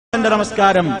അവന്റെ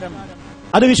നമസ്കാരം.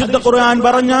 അത് വിശുദ്ധ ഖുർആൻ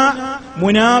പറഞ്ഞ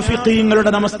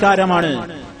മുനാഫിഖീങ്ങളുടെ നമസ്കാരമാണ്.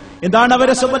 എന്താണ്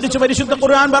അവരെ സംബന്ധിച്ച് പരിശുദ്ധ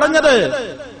ഖുർആൻ പറഞ്ഞത്?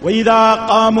 വൈദാ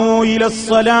ഖാമൂ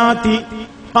ഇലസ്സലാത്തി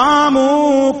ഖാമൂ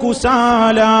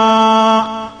കുസാലാ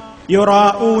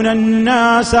യുറാഊന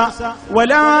الناس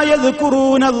ولا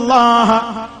يذكرون الله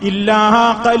إلا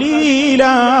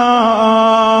قليلا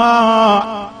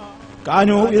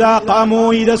كانوا إذا قاموا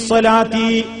إلى الصلاة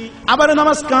അവർ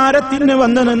നമസ്കാരത്തിന്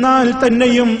വന്നു നിന്നാൽ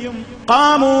തന്നെയും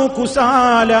ഖാമൂ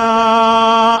കുസാലാ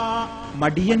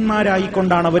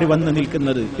മടിയന്മാരായിക്കൊണ്ടാണ് അവർ വന്ന്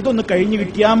നിൽക്കുന്നത്. ഇതൊന്ന് കഴിഞ്ഞു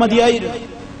കിട്ടിയാൽ മതിയായിരുന്നു.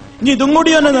 ഇനി ഇതും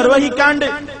കൂടി ഒന്ന് നിർവഹിക്കാണ്ട്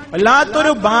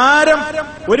വല്ലാത്തൊരു ഭാരം,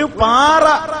 ഒരു പാറ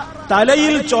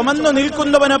തലയിൽ ചുമന്നു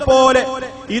നിൽക്കുന്നവനെ പോലെ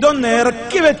ഇതൊന്ന്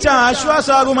ഇറക്കി വെച്ച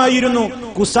ആശ്വാസാകുമായിരുന്നു.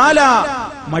 കുസാല,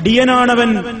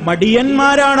 മടിയനാണവൻ,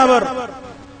 മടിയന്മാരാണവർ.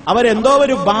 അവരെന്തോ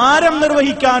ഒരു ഭാരം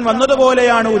നിർവഹിക്കാൻ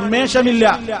വന്നതുപോലെയാണ്.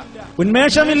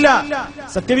 ഉന്മേഷമില്ല.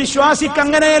 സത്യവിശ്വാസിക്ക്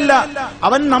അങ്ങനെയല്ല.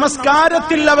 അവൻ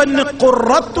നമസ്കാരത്തിൽ അവന്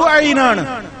ഖുർറത്തു ഐനാണ്.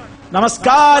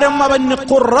 നമസ്കാരം അവന്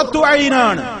ഖുർറത്തു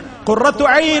ഐനാണ്. ഖുർറത്തു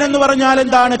ഐൻ എന്ന് പറഞ്ഞാൽ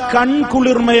എന്താണ്?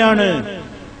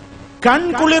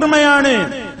 കൺകുളിർമയാണ്.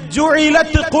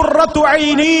 ജുഇലത് ഖുർറത്തു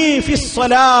ഐനി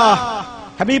ഫിസ്സലാഹ്.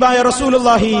 ഹബീബായ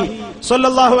റസൂലുള്ളാഹി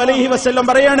സ്വല്ലല്ലാഹു അലൈഹി വസല്ലം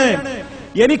പറയാണ്,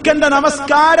 എനിക്കെന്റെ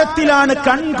നമസ്കാരത്തിലാണ്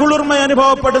കൺകുളിർമ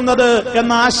അനുഭവപ്പെടുന്നത്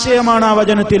എന്ന ആശയമാണ് ആ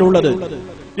വചനത്തിലുള്ളത്.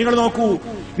 നിങ്ങൾ നോക്കൂ,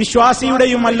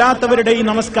 വിശ്വാസിയുടെയും അല്ലാത്തവരുടെയും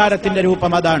നമസ്കാരത്തിന്റെ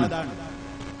രൂപം അതാണ്.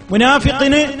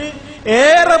 മുനാഫിഖിന്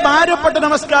ഏറെ ഭാരപ്പെട്ട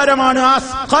നമസ്കാരമാണ്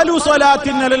അസ്ഖലു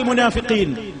സ്വലാത്തിൻ അലൽ മുനാഫിഖീൻ.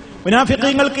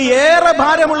 മുനാഫിഖീങ്ങൾക്ക് ഏറെ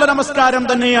ഭാരമുള്ള നമസ്കാരം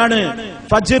തന്നെയാണ്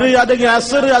ഫജ്ർ, അല്ലെങ്കിൽ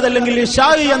അസ്ർ, അതല്ലെങ്കിൽ ഇശാ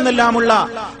എന്നെല്ലാമുള്ള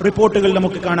റിപ്പോർട്ടുകൾ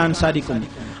നമുക്ക് കാണാൻ സാധിക്കും.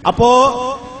 അപ്പോ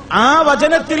ആ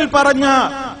വചനത്തിൽ പറഞ്ഞ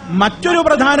മറ്റൊരു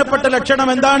പ്രധാനപ്പെട്ട ലക്ഷണം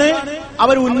എന്താണ്?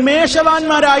 അവർ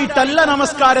ഉന്മേഷവാന്മാരായിട്ടല്ല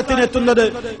നമസ്കാരത്തിനെത്തുന്നത്.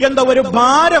 എന്താ, ഒരു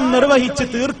ഭാരം നിർവഹിച്ച്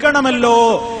തീർക്കണമല്ലോ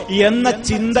എന്ന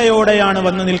ചിന്തയോടെയാണ്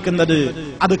വന്നു നിൽക്കുന്നത്.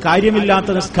 അത് കാര്യമില്ലാത്ത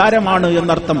നിസ്കാരമാണ്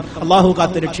എന്നർത്ഥം. അള്ളാഹു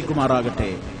കാത്ത് രക്ഷിക്കുമാറാകട്ടെ.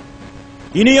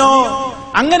 ഇനിയോ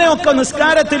അങ്ങനെയൊക്കെ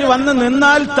നിസ്കാരത്തിൽ വന്ന്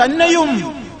നിന്നാൽ തന്നെയും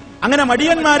അങ്ങനെ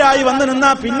മടിയന്മാരായി വന്നു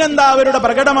നിന്നാ പിന്നെന്താ അവരുടെ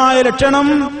പ്രകടമായ ലക്ഷണം?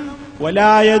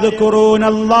 ولا يذكرون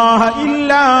الله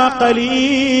إلا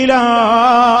قليلا.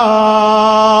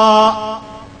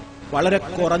 വളരെ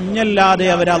കുറഞ്ഞല്ലാതെ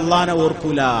അവർ അള്ളാഹനെ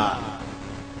ഓർക്കൂല.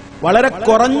 വളരെ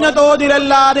കുറഞ്ഞ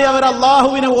തോതിലല്ലാതെ അവർ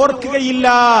അള്ളാഹുവിനെ ഓർക്കുകയില്ല.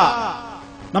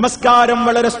 നമസ്കാരം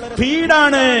വളരെ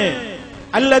സ്പീഡാണ്.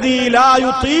 അല്ലദീ ലാ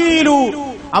യുതീലു,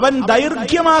 അവൻ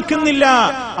ദൈർഘ്യമാക്കുന്നില്ല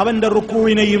അവന്റെ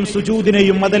റുക്കൂഴിനെയും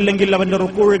സുജൂദിനെയും. അതല്ലെങ്കിൽ അവന്റെ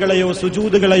റുക്കൂഴുകളെയോ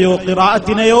സുജൂദുകളെയോ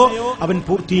ഖിറാഅത്തിനെയോ അവൻ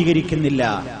പൂർത്തീകരിക്കുന്നില്ല.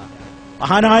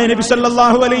 മഹാനായ നബി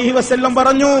സല്ലല്ലാഹു അലൈഹി വസല്ലം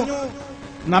പറഞ്ഞു,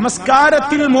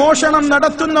 നമസ്കാരത്തിൽ മോഷണം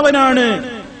നടത്തുന്നവനാണ്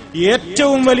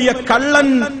ഏറ്റവും വലിയ കള്ളൻ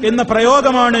എന്ന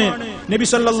പ്രയോഗമാണ് നബി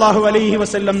സല്ലല്ലാഹു അലൈഹി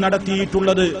വസല്ലം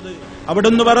നടത്തിയിട്ടുള്ളത്.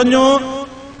 അവിടുന്ന് പറഞ്ഞു,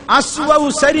 അസ്വഉ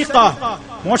സരിഖ,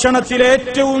 മോഷണത്തിലെ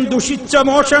ഏറ്റവും ദുഷിച്ച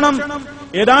മോഷണം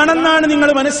ഏതാണെന്നാണ് നിങ്ങൾ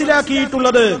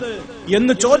മനസ്സിലാക്കിയിട്ടുള്ളത്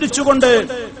എന്ന് ചോദിച്ചുകൊണ്ട്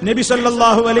നബി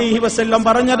സല്ലല്ലാഹു അലൈഹി വസല്ലം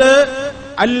പറഞ്ഞത്,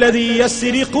 അല്ലദീ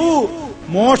യസ്രിഖു,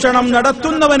 മോഷണം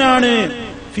നടത്തുന്നവനാണ്,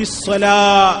 ഫിസ്സലാ,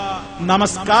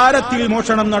 നമസ്കാരത്തിൽ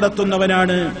മോഷണം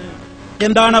നടത്തുന്നവനാണ്.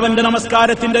 എന്താണ് അവന്റെ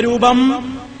നമസ്കാരത്തിന്റെ രൂപം?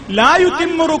 ലാ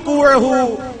യുതിമ്മു റുകൂഅഹു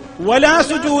വലാ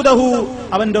സുജൂദഹു,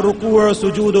 അവന്റെ റുകൂഅോ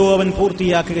സുജൂദോ അവൻ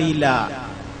പൂർത്തിയാക്കുകയില്ല.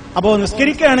 അപ്പോ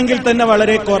നിസ്കരിക്കുകയാണെങ്കിൽ തന്നെ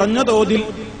വളരെ കുറഞ്ഞ തോതിൽ,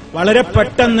 വളരെ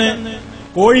പെട്ടെന്ന്,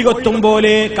 കോഴികൊത്തും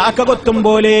പോലെ, കാക്കകൊത്തും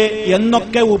പോലെ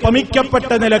എന്നൊക്കെ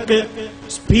ഉപമിക്കപ്പെട്ട നിലക്ക്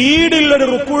സ്പീഡിൽ ഒരു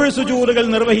റുക്കൂഴ് സുജൂദുകൾ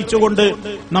നിർവഹിച്ചുകൊണ്ട്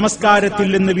നമസ്കാരത്തിൽ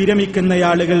നിന്ന് വിരമിക്കുന്ന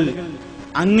ആളുകൾ,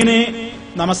 അങ്ങനെ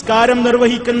നമസ്കാരം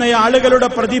നിർവഹിക്കുന്ന ആളുകളുടെ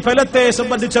പ്രതിഫലത്തെ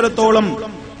സംബന്ധിച്ചിടത്തോളം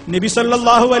നബി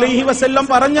സല്ലല്ലാഹു അലൈഹി വസല്ലം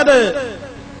പറഞ്ഞത്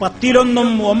 10-1,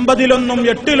 9-1,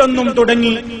 8-1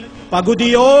 തുടങ്ങി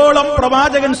പകുതിയോളം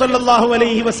പ്രവാചകൻ സല്ലല്ലാഹു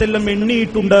അലൈഹി വസല്ലം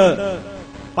എണ്ണിയിട്ടുണ്ട്.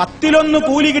 10-1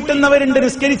 കൂലി കിട്ടുന്നവരുണ്ട്.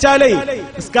 നിസ്കരിച്ചാലേ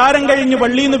നിസ്കാരം കഴിഞ്ഞ്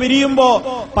പള്ളിയിൽ നിന്ന് പിരിയുമ്പോ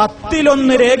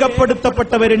 10-1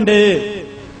 രേഖപ്പെടുത്തപ്പെട്ടവരുണ്ട്.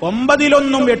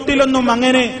 9-1, 8-1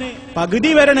 അങ്ങനെ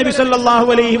പകുതി വരെ നബി സല്ലല്ലാഹു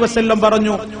അലൈഹി വസല്ലം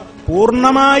പറഞ്ഞു.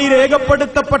 പൂർണ്ണമായി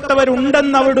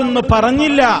രേഖപ്പെടുത്തപ്പെട്ടവരുണ്ടെന്ന് അവിടുന്ന്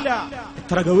പറഞ്ഞില്ല.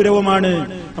 എത്ര ഗൗരവമാണ്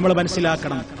നമ്മൾ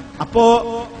മനസ്സിലാക്കണം. അപ്പോ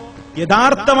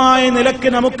യഥാർത്ഥമായ നിലക്ക്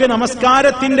നമുക്ക്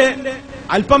നമസ്കാരത്തിന്റെ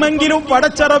അല്പമെങ്കിലും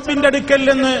പടച്ചറപ്പിന്റെ അടുക്കൽ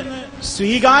നിന്ന്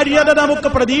സ്വീകാര്യത നമുക്ക്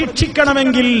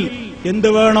പ്രതീക്ഷിക്കണമെങ്കിൽ എന്ത്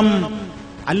വേണം?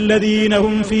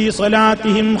 അല്ലദീനഹും ഫീ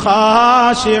സ്വലാത്തിഹിം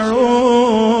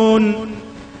ഖാശിഊൻ,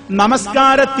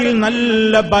 നമസ്കാരത്തിൽ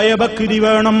നല്ല ഭയഭക്തി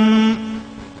വേണം.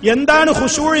 എന്താണ്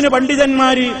ഖുശൂഇന്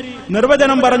പണ്ഡിതന്മാര്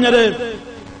നിർവചനം പറഞ്ഞത്?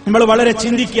 നമ്മൾ വളരെ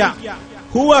ചിന്തിക്കുക.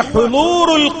 ഹുവ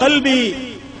ഹുളൂറുൽ ഖൽബി,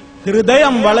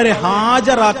 ഹൃദയം വളരെ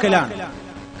ഹാജരാക്കലാണ്.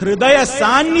 ഹൃദയ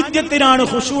സാന്നിധ്യത്തിനാണ്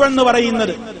ഖുശൂ എന്ന്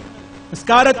പറയുന്നത്.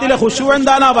 നിസ്കാരത്തിലെ ഖുശൂ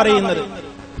എന്താണാ പറയുന്നത്?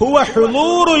 ഹുവ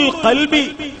ഹുളൂറുൽ ഖൽബി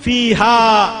ഫീഹാ.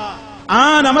 ആ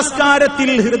നമസ്കാരത്തിൽ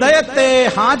ഹൃദയത്തെ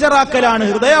ഹാജരാക്കലാണ്.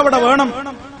 ഹൃദയം അവിടെ വേണം.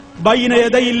 ബൈന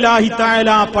യദയില്ലാഹി തആല,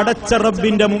 പടച്ച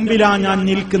റബ്ബിന്റെ മുമ്പിലാ ഞാൻ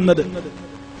നിൽക്കുന്നത്.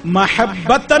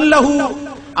 മഹബ്ബത്തൻ ലഹു,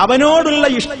 അവനോടുള്ള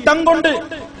ഇഷ്ടം കൊണ്ട്,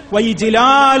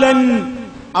 വൈജിലാലൻ,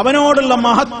 അവനോടുള്ള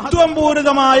മഹത്വം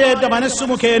പൂരിതമായ എന്റെ മനസ്സു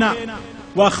മുഖേന,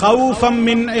 വഖൗഫൻ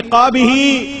മിൻ ഇഖാബിഹി,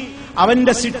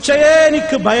 അവന്റെ ശിക്ഷയെ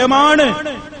എനിക്ക് ഭയമാണ്,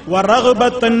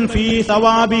 വറഗ്ബത്തൻ ഫീ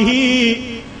സവാബിഹി,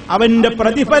 അവന്റെ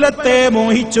പ്രതിഫലത്തെ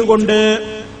മോഹിച്ചുകൊണ്ട്,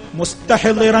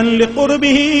 മുസ്തഹ്ദിറൻ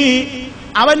ലിഖുർബിഹി,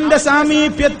 അവന്റെ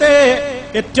സാമീപ്യത്തെ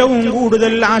ഏറ്റവും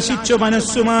കൂടുതൽ ആശിച്ചു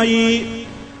മനസ്സുമായി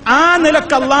ആ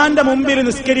നിലക്ക് അല്ലാഹുവിന്റെ മുമ്പിൽ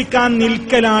നിസ്കരിക്കാൻ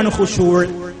നിൽക്കലാണ് ഖുശൂഅ്.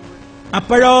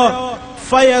 അപ്പോഴോ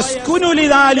ഫയസ്കുനു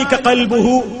ലിദാലിക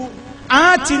ഖൽബുഹു, ആ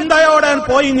ചിന്തയോടെ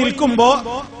പോയി നിൽക്കുമ്പോ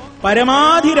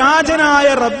പരമാധിരാജനായ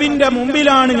റബ്ബിന്റെ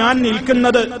മുമ്പിലാണ് ഞാൻ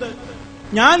നിൽക്കുന്നത്.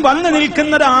 ഞാൻ വന്ന്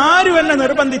നിൽക്കുന്നത് ആരും എന്നെ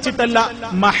നിർബന്ധിച്ചിട്ടല്ല.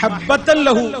 മഹബ്ബത്തൻ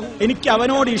ലഹു, എനിക്ക്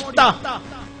അവനോട്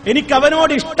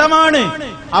ഇഷ്ടമാണ്.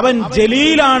 അവൻ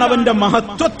ജലീലാണ്, അവന്റെ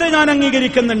മഹത്വത്തെ ഞാൻ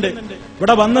അംഗീകരിക്കുന്നുണ്ട്.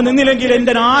 ഇവിടെ വന്ന് നിന്നില്ലെങ്കിൽ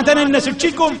എന്റെ നാഥൻ എന്നെ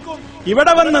ശിക്ഷിക്കും.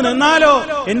 ഇവിടെ വന്ന് നിന്നാലോ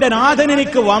എന്റെ നാഥൻ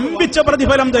എനിക്ക് വമ്പിച്ച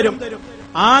പ്രതിഫലം തരും.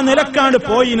 ആ നിലക്കാണ്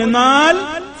പോയി നിന്നാൽ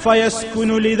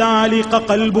ഫയസ്കുനു ലിദാലിക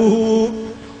ഖൽബുഹു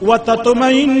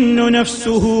വതത്മഇന്നു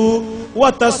നഫ്സുഹു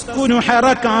വതസ്കുനു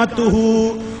ഹറകാതുഹു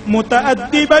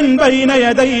മുതഅദ്ദിബൻ ബൈന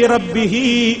യദൈ റബ്ബിഹി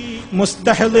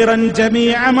മുസ്തഹ്ദിറൻ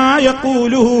ജമീഅ മാ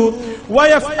യഖൂലുഹു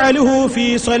വയഫ്അലുഹു ഫീ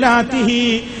സ്വലാത്തിഹി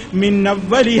മിൻ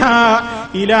അവ്വലിഹാ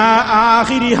ഇലാ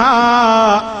ആഖിരിഹാ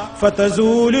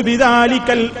ഫതസൂലു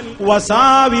ബിദാലികൽ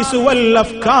വസാവിസു വൽ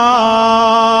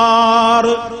അഫ്കാർ.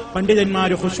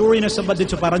 പണ്ഡിതന്മാര് ഖുശൂഇനെ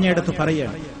സംബന്ധിച്ച് പറഞ്ഞെടുത്ത്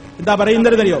പറയുകയാണ്. എന്താ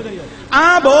പറയുന്നതറിയോ? ആ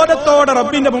ബോധത്തോടെ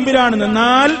റബ്ബിന്റെ മുമ്പിലാണ്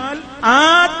നിന്നാൽ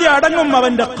ആദ്യം അടങ്ങും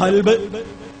അവന്റെ ഖൽബ്,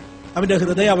 അവന്റെ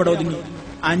ഹൃദയം അവിടെ ഒതുങ്ങി.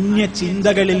 അന്യ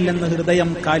ചിന്തകളിൽ നിന്ന് ഹൃദയം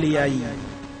കാലിയായി.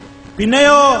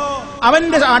 പിന്നെയോ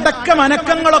അവന്റെ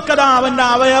അടക്കമനക്കങ്ങളൊക്കെ അവന്റെ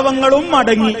അവയവങ്ങളും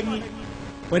അടങ്ങി.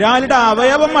 ഒരാളുടെ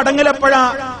അവയവം അടങ്ങലപ്പോഴാ?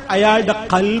 അയാളുടെ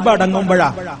ഖൽബ് അടങ്ങുമ്പോഴാ.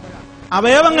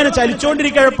 അവയവം അങ്ങനെ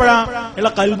ചലിച്ചുകൊണ്ടിരിക്കുമ്പോഴാ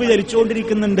അയാളെ ഖൽബ്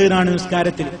ചലിച്ചുകൊണ്ടിരിക്കുന്നുണ്ട് എന്നാണ്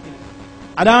നിസ്കാരത്തിൽ.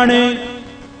 അതാണ്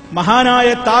മഹാനായ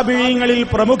താബിഈങ്ങളിൽ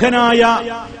പ്രമുഖനായ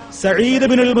സഈദ്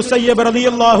ഇബ്നുൽ മുസയ്യിബ്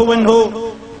റളിയല്ലാഹു അൻഹു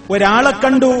ഒരാളെ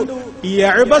കണ്ടു,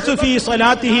 യഅബസു ഫീ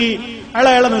സ്വലാത്തിഹി,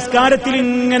 അയാളെ നിസ്കാരത്തിൽ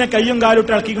ഇങ്ങനെ കയ്യും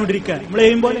കാലുട്ട് ഇളക്കിക്കൊണ്ടിരിക്കുക. നമ്മൾ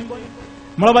ചെയ്യുമ്പോലെ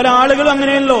നമ്മളെ പല ആളുകളും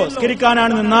അങ്ങനെയല്ലോ.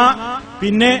 നിസ്കരിക്കാനാണ് നിന്നാ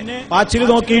പിന്നെ വാച്ചിൽ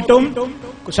നോക്കിയിട്ടും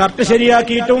ഷർട്ട്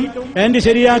ശരിയാക്കിയിട്ടും പാന്റ്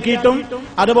ശരിയാക്കിയിട്ടും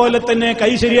അതുപോലെ തന്നെ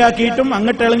കൈ ശരിയാക്കിയിട്ടും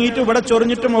അങ്ങോട്ട് ഇളങ്ങിയിട്ടും ഇവിടെ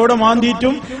ചൊറിഞ്ഞിട്ടും അവിടെ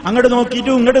മാന്തിയിട്ടും അങ്ങോട്ട്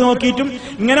നോക്കിയിട്ടും ഇങ്ങോട്ട് നോക്കിയിട്ടും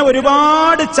ഇങ്ങനെ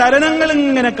ഒരുപാട് ചലനങ്ങൾ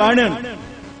ഇങ്ങനെ കാണുകയാണ്.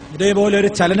 ഇതേപോലെ ഒരു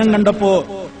ചലനം കണ്ടപ്പോ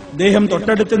അദ്ദേഹം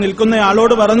തൊട്ടടുത്ത് നിൽക്കുന്ന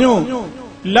ആളോട് പറഞ്ഞു,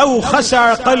 ലൗ ഖശഅ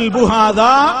ഖൽബു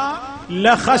ഹാദാ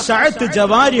ലഖശഅത്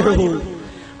ജവാരിഹുഹു,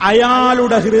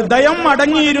 അയാളുടെ ഹൃദയം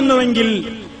അടങ്ങിയിരുന്നുവെങ്കിൽ,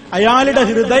 അയാളുടെ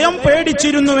ഹൃദയം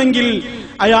പേടിച്ചിരുന്നുവെങ്കിൽ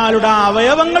അയാളുടെ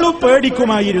അവയവങ്ങളും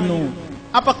പേടിക്കുമായിരുന്നു.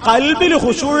 അപ്പൊ ഖൽബിൽ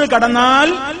ഖുശൂഅ് കടന്നാൽ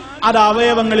അത്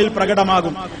അവയവങ്ങളിൽ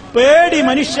പ്രകടമാകും. പേടി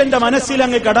മനുഷ്യന്റെ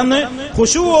മനസ്സിലങ്ങ് കടന്ന്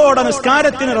ഖുശൂഅോടെ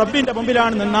നിസ്കാരത്തിന് റബ്ബിന്റെ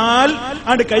മുമ്പിലാണ് നിന്നാൽ,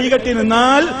 അത് കൈകെട്ടി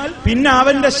നിന്നാൽ പിന്നെ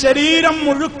അവന്റെ ശരീരം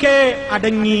മുഴുക്കെ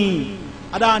അടങ്ങി.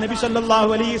 അതാ നബി സല്ലല്ലാഹു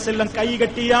അലൈഹി വസല്ലം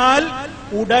കൈകെട്ടിയാൽ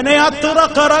ഉടനെ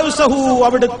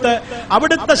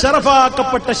അവിടുത്തെ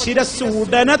ശറഫാക്കപ്പെട്ട ശിരസ്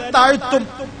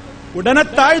ഉടനെ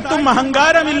താഴ്ത്തും.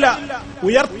 അഹങ്കാരമില്ല,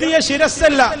 ഉയർത്തിയ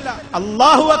ശിരസ്സല്ല.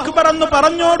 അല്ലാഹു അക്ബർ എന്ന്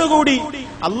പറഞ്ഞോടുകൂടി,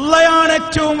 അള്ളയാണ്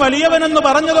ഏറ്റവും വലിയവനെന്ന്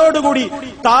പറഞ്ഞതോടുകൂടി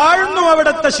താഴ്ന്നു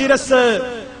അവിടുത്തെ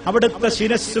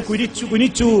ശിരസ്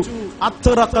കുനിച്ചു.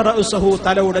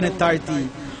 തല ഉടനെ താഴ്ത്തി.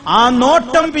 ആ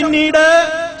നോട്ടം പിന്നീട്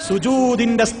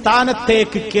സുജൂദിന്റെ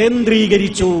സ്ഥാനത്തേക്ക്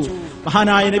കേന്ദ്രീകരിച്ചു.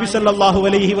 മഹാനായ നബി സല്ലല്ലാഹു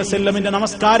അലൈഹി വസല്ലമിന്റെ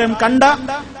നമസ്കാരം കണ്ട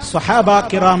സ്വഹാബാ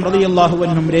കിറാം റളിയല്ലാഹു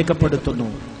അൻഹും രേഖപ്പെടുത്തുന്നു.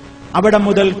 അവിടെ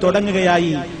മുതൽ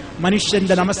തുടങ്ങുകയായി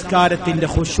മനുഷ്യന്റെ നമസ്കാരത്തിന്റെ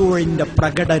ഖുശൂഇന്റെ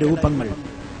പ്രകട രൂപങ്ങൾ.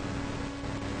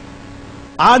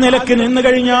 ആ നിലക്ക് നിന്നു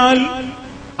കഴിഞ്ഞാൽ,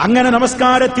 അങ്ങനെ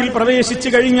നമസ്കാരത്തിൽ പ്രവേശിച്ചു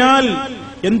കഴിഞ്ഞാൽ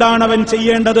എന്താണ് അവൻ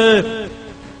ചെയ്യേണ്ടത്?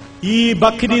 ഈ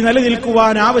ഭക്തി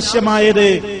നിലനിൽക്കുവാൻ ആവശ്യമായത്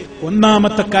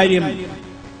ഒന്നാമത്തെ കാര്യം,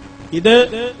 ഇത്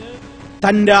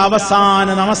തന്റെ അവസാന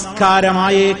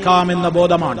നമസ്കാരമായേക്കാമെന്ന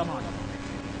ബോധമാണ്.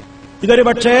 ഇതൊരു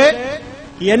പക്ഷേ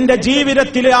എന്റെ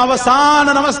ജീവിതത്തിലെ അവസാന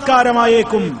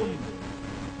നമസ്കാരമായേക്കും.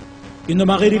 ഇന്ന്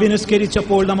മഗ്രിബ്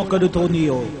നിസ്കരിച്ചപ്പോൾ നമുക്കത്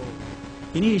തോന്നിയോ?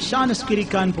 ഇനി ഇശാ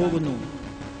നിസ്കരിക്കാൻ പോകുന്നു,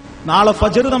 നാളെ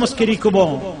ഫജ്ർ നമസ്കരിക്കുമോ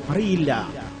അറിയില്ല.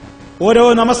 ഓരോ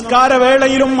നമസ്കാര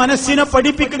വേളയിലും മനസ്സിനെ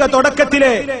പഠിപ്പിക്കുക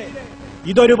തുടക്കത്തിലെ,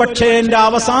 ഇതൊരു പക്ഷേ എന്റെ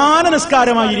അവസാന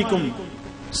നിസ്കാരമായിരിക്കും.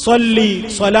 സ്വല്ലി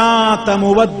സ്വലാത്ത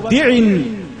മുവദ്ദിഇൻ,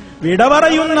 വിട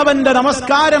പറയുന്നവന്റെ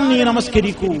നമസ്കാരം നീ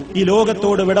നമസ്കരിക്കൂ. ഈ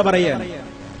ലോകത്തോട് വിട പറയാണ്.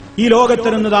 ഈ ലോകത്ത്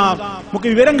നിന്നതാ നമുക്ക്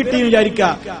വിവരം കിട്ടിയെന്ന് വിചാരിക്കുക,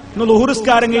 ഇന്ന്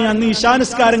ളുഹുർസ്കാരം കഴിഞ്ഞാൽ അന്ന്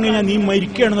ഇശാനിസ്കാരം കഴിഞ്ഞാൽ നീ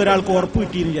മരിക്കുകയാണെന്ന് ഒരാൾക്ക് ഉറപ്പ്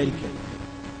കിട്ടിയെന്ന് വിചാരിക്കുക.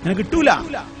 അങ്ങനെ കിട്ടൂല.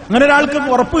 അങ്ങനെ ഒരാൾക്ക്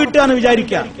ഉറപ്പ് കിട്ടുകയെന്ന്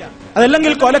വിചാരിക്കുക.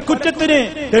 അതല്ലെങ്കിൽ കൊലക്കുറ്റത്തിന്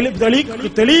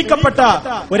തെളിയിക്കപ്പെട്ട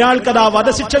ഒരാൾക്കതാ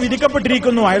വധശിക്ഷ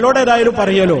വിധിക്കപ്പെട്ടിരിക്കുന്നു, അയാളോട് ഏതായാലും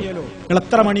പറയലോ നിങ്ങൾ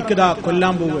എത്ര മണിക്കതാ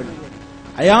കൊല്ലാൻ പോവുകയാണ്.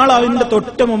 അയാൾ അവന്റെ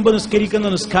തൊട്ട് മുമ്പ് നിസ്കരിക്കുന്ന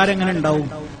നിസ്കാരം എങ്ങനെ ഉണ്ടാവും?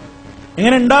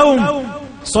 എങ്ങനെ ഉണ്ടാവും?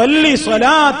 സ്വല്ലി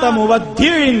സ്വലാത്ത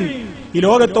മുവദ്ദിഇൻ, ഈ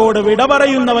ലോകത്തോട് വിട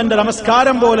പറയുന്നവന്റെ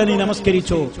നമസ്കാരം പോലെ നീ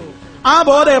നമസ്കരിച്ചോ. ആ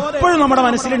ബോധം എപ്പോഴും നമ്മുടെ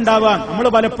മനസ്സിലുണ്ടാവാൻ നമ്മൾ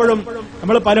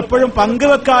പലപ്പോഴും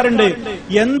പങ്കുവെക്കാറുണ്ട്.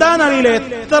 എന്താണെന്നറിയില്ല,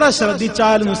 എത്ര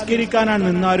ശ്രദ്ധിച്ചാലും നിസ്കരിക്കാനാണ്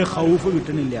നിന്നാലും ഖൗഫ്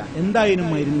കിട്ടുന്നില്ല. എന്തായാലും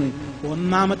മരുന്ന്,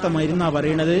 ഒന്നാമത്തെ മരുന്നാ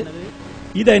പറയണത്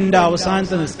ഇതെന്റെ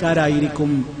അവസാനത്തെ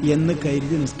നിസ്കാരമായിരിക്കും എന്ന്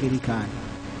കരുതി നിസ്കരിക്കാൻ.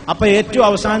 അപ്പൊ ഏറ്റവും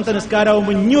അവസാനത്തെ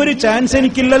നിസ്കാരമാകുമ്പോ ഇനിയൊരു ചാൻസ്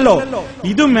എനിക്കില്ലല്ലോ,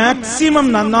 ഇത് മാക്സിമം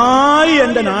നന്നായി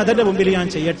എന്റെ നാഥന്റെ മുമ്പിൽ ഞാൻ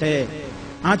ചെയ്യട്ടെ,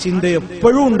 ആ ചിന്ത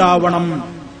എപ്പോഴും ഉണ്ടാവണം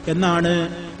എന്നാണ്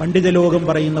പണ്ഡിത ലോകം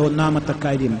പറയുന്ന ഒന്നാമത്തെ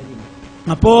കാര്യം.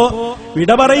 അപ്പോ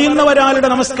വിട പറയുന്ന ഒരാളുടെ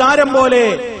നമസ്കാരം പോലെ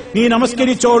നീ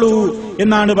നമസ്കരിച്ചോളൂ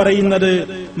എന്നാണ് പറയുന്നത്.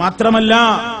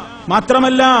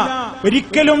 മാത്രമല്ല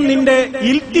ഒരിക്കലും നിന്റെ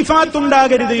ഇൽത്തിഫാത്ത്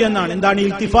ഉണ്ടാകരുത് എന്നാണ്. എന്താണ്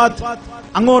ഇൽത്തിഫാത്ത്?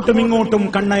 അങ്ങോട്ടും ഇങ്ങോട്ടും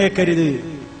കണ്ണയക്കരുത്.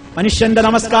 മനുഷ്യന്റെ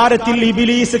നമസ്കാരത്തിൽ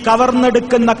ഇബ്ലീസ്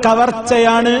കവർന്നെടുക്കുന്ന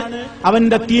കവർച്ചയാണ്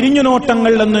അവന്റെ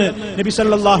തിരിഞ്ഞുനോട്ടങ്ങൾ എന്ന് നബി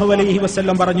സല്ലല്ലാഹു അലൈഹി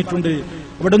വസല്ലം പറഞ്ഞിട്ടുണ്ട്.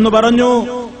 അവിടുന്ന്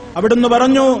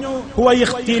പറഞ്ഞു ഹുവ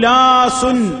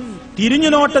ഇഖ്തിലാസുൻ.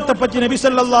 തിരിഞ്ഞുനോട്ടത്തെപ്പറ്റി നബി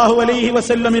സല്ലല്ലാഹു അലൈഹി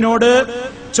വസല്ലമിനോട്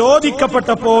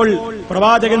ചോദിക്കപ്പെട്ടപ്പോൾ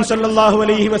പ്രവാചകൻ സല്ലല്ലാഹു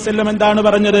അലൈഹി വസല്ലം എന്താണ്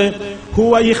പറഞ്ഞത്?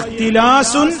 ഹുവ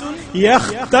ഇഖ്തിലാസുൻ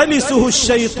യഖ്തലിസുഹു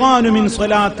ശൈത്താനു മിൻ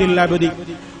സ്വലാത്തിൽ അബ്ദി.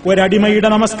 ഒരടിമയുടെ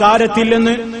നമസ്കാരത്തിൽ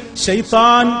നിന്ന്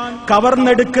ശൈത്താൻ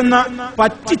കവർന്നെടുക്കുന്ന,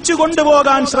 പറ്റിച്ചു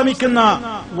കൊണ്ടുപോകാൻ ശ്രമിക്കുന്ന,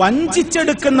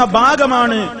 വഞ്ചിച്ചെടുക്കുന്ന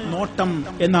ഭാഗമാണ് നോട്ടം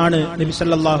എന്നാണ് നബി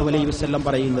സല്ലല്ലാഹു അലൈഹി വസല്ലം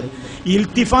പറയുന്നത്.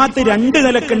 ഇൽത്തിഫാത്ത് രണ്ട്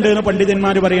നിലക്കുണ്ട് എന്ന്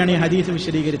പണ്ഡിതന്മാർ പറയാണ് ഈ ഹദീസ്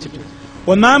വിശദീകരിച്ചിട്ട്.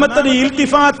 ഒന്നാമത്തത്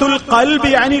ഇൽത്തിഫാത്തുൽ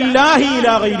ഖൽബി അനില്ലാഹി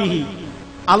ഇലാ ഗൈരിഹി,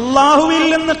 അല്ലാഹുവിൽ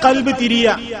നിന്ന് ഖൽബ്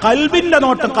തിരിയ, ഖൽബിന്റെ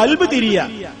നോട്ടം, ഖൽബ് തിരിയ,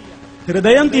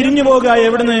 ഹൃദയം തിരിഞ്ഞു പോകുക.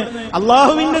 എവിടുന്ന്?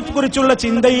 അള്ളാഹുവിനെ കുറിച്ചുള്ള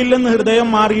ചിന്തയിൽ നിന്ന് ഹൃദയം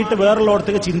മാറിയിട്ട്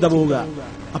വേറുള്ളോടത്തേക്ക് ചിന്ത പോവുക.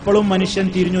 അപ്പോഴും മനുഷ്യൻ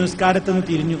തിരിഞ്ഞു, നിസ്കാരത്തിൽ നിന്ന്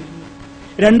തിരിഞ്ഞു.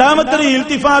 രണ്ടാമത്തേത്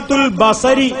ഇൽത്തിഫാത്തുൽ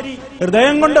ബസരി,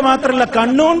 ഹൃദയം കൊണ്ട് മാത്രമല്ല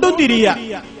കണ്ണുകൊണ്ടും തിരിയ,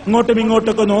 അങ്ങോട്ടും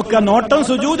ഇങ്ങോട്ടൊക്കെ നോക്കുക. നോട്ടം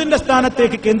സുജൂദിന്റെ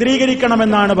സ്ഥാനത്തേക്ക്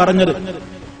കേന്ദ്രീകരിക്കണമെന്നാണ് പറഞ്ഞത്.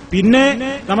 പിന്നെ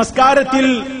നമസ്കാരത്തിൽ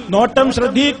നോട്ടം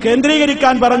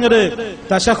കേന്ദ്രീകരിക്കാൻ പറഞ്ഞത്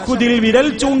തശഹുദിൽ വിരൽ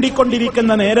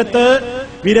ചൂണ്ടിക്കൊണ്ടിരിക്കുന്ന നേരത്ത്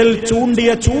വിരൽ ചൂണ്ടിയ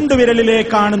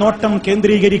ചൂണ്ടുവിരലിലേക്കാണ് നോട്ടം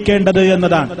കേന്ദ്രീകരിക്കേണ്ടത്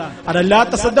എന്നതാണ്.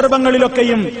 അതല്ലാത്ത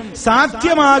സന്ദർഭങ്ങളിലൊക്കെയും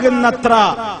സാധ്യമാകുന്നത്ര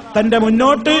തന്റെ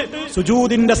മുന്നോട്ട്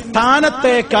സുജൂദിന്റെ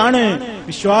സ്ഥാനത്തേക്കാണ്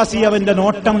വിശ്വാസി അവന്റെ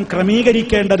നോട്ടം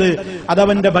ക്രമീകരിക്കേണ്ടത്.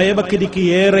 അതവന്റെ ഭയഭക്തിക്ക്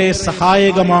ഏറെ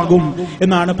സഹായകമാകും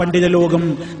എന്നാണ് പണ്ഡിത ലോകം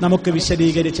നമുക്ക്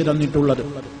വിശദീകരിച്ചു തന്നിട്ടുള്ളത്.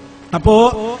 അപ്പോ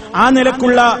ആ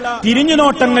നിലക്കുള്ള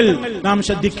തിരിഞ്ഞുനോട്ടങ്ങൾ നാം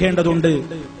ശ്രദ്ധിക്കേണ്ടതുണ്ട്.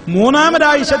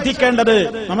 മൂന്നാമതായി ശ്രദ്ധിക്കേണ്ടത്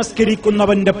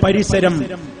നമസ്കരിക്കുന്നവന്റെ പരിസരം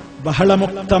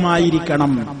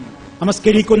ബഹളമുക്തമായിരിക്കണം.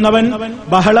 നമസ്കരിക്കുന്നവൻ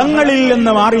ബഹളങ്ങളിൽ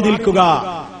നിന്ന് മാറി നിൽക്കുക,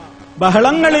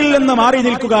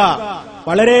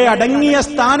 വളരെ അടങ്ങിയ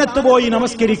സ്ഥാനത്ത് പോയി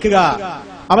നമസ്കരിക്കുക,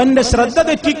 അവന്റെ ശ്രദ്ധ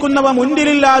തെറ്റിക്കുന്നവ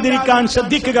മുന്നിലില്ലാതിരിക്കാൻ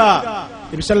ശ്രദ്ധിക്കുക.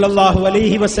 നബി സല്ലല്ലാഹു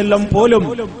അലൈഹി വസല്ലം പോലും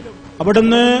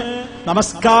അവിടുന്ന്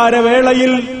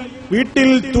നമസ്കാരവേളയിൽ വീട്ടിൽ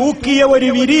തൂക്കിയ ഒരു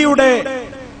വിരിയുടെ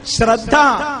ശ്രദ്ധ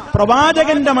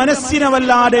പ്രവാചകന്റെ മനസ്സിനെ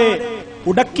വല്ലാതെ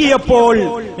ഉടക്കിയപ്പോൾ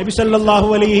നബി സല്ലല്ലാഹു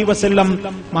അലൈഹി വസല്ലം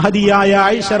മഹദിയായ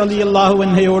ആയിഷ റളിയല്ലാഹു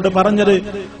അൻഹയോട് പറഞ്ഞത്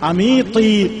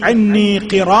അമീതി അന്നി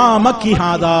ഖിറാമകി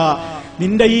ഹാദാ,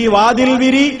 നിന്റെ ഈ വാതിൽ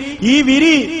വിരി, ഈ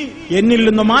വിരി എന്നിൽ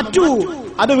നിന്ന് മാറ്റൂ,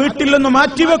 അത് വീട്ടിൽ നിന്ന്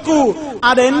മാറ്റിവെക്കൂ,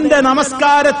 അതെന്റെ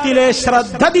നമസ്കാരത്തിലെ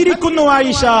ശ്രദ്ധ തിരിക്കുന്നു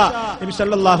ആയിഷ. നബി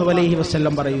സല്ലല്ലാഹു അലൈഹി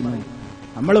വസല്ലം പറയുന്നു.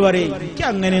 നമ്മൾ പറയും എനിക്ക്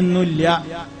അങ്ങനെയൊന്നുമില്ല,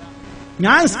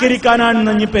 ഞാൻ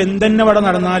നിസ്കരിക്കാനാണെന്ന് ഇനിയിപ്പോ എന്തെന്നെ ഇവിടെ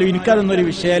നടന്നാലും എനിക്കതൊന്നും ഒരു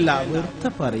വിഷയമല്ല.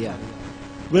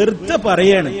 വെറുതെ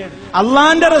പറയാണ്.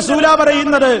 അള്ളാന്റെ റസൂലാ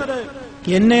പറയുന്നത്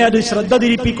എന്നെ അത് ശ്രദ്ധ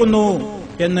തിരിപ്പിക്കുന്നു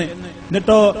എന്ന്.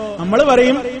 എന്നിട്ടോ നമ്മൾ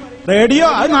പറയും റേഡിയോ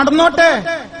അത് നടന്നോട്ടെ,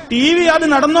 TV അത്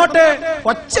നടന്നോട്ടെ,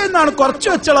 ഒച്ച എന്നാണ് കുറച്ച്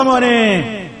വെച്ചോളാം മോനെ,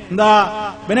 എന്താ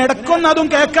പിന്നെ ഇടക്കൊന്ന് അതും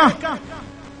കേക്കാം.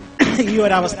 ഈ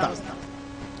ഒരവസ്ഥ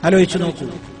ആലോചിച്ചു നോക്കൂ.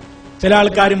 ചില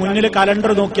ആൾക്കാർ മുന്നിൽ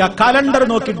കലണ്ടർ നോക്കി, ആ കലണ്ടർ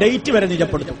നോക്കി ഡേറ്റ് വരെ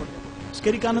നിജപ്പെടുത്തും.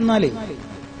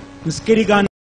 നിസ്കരിക്കാൻ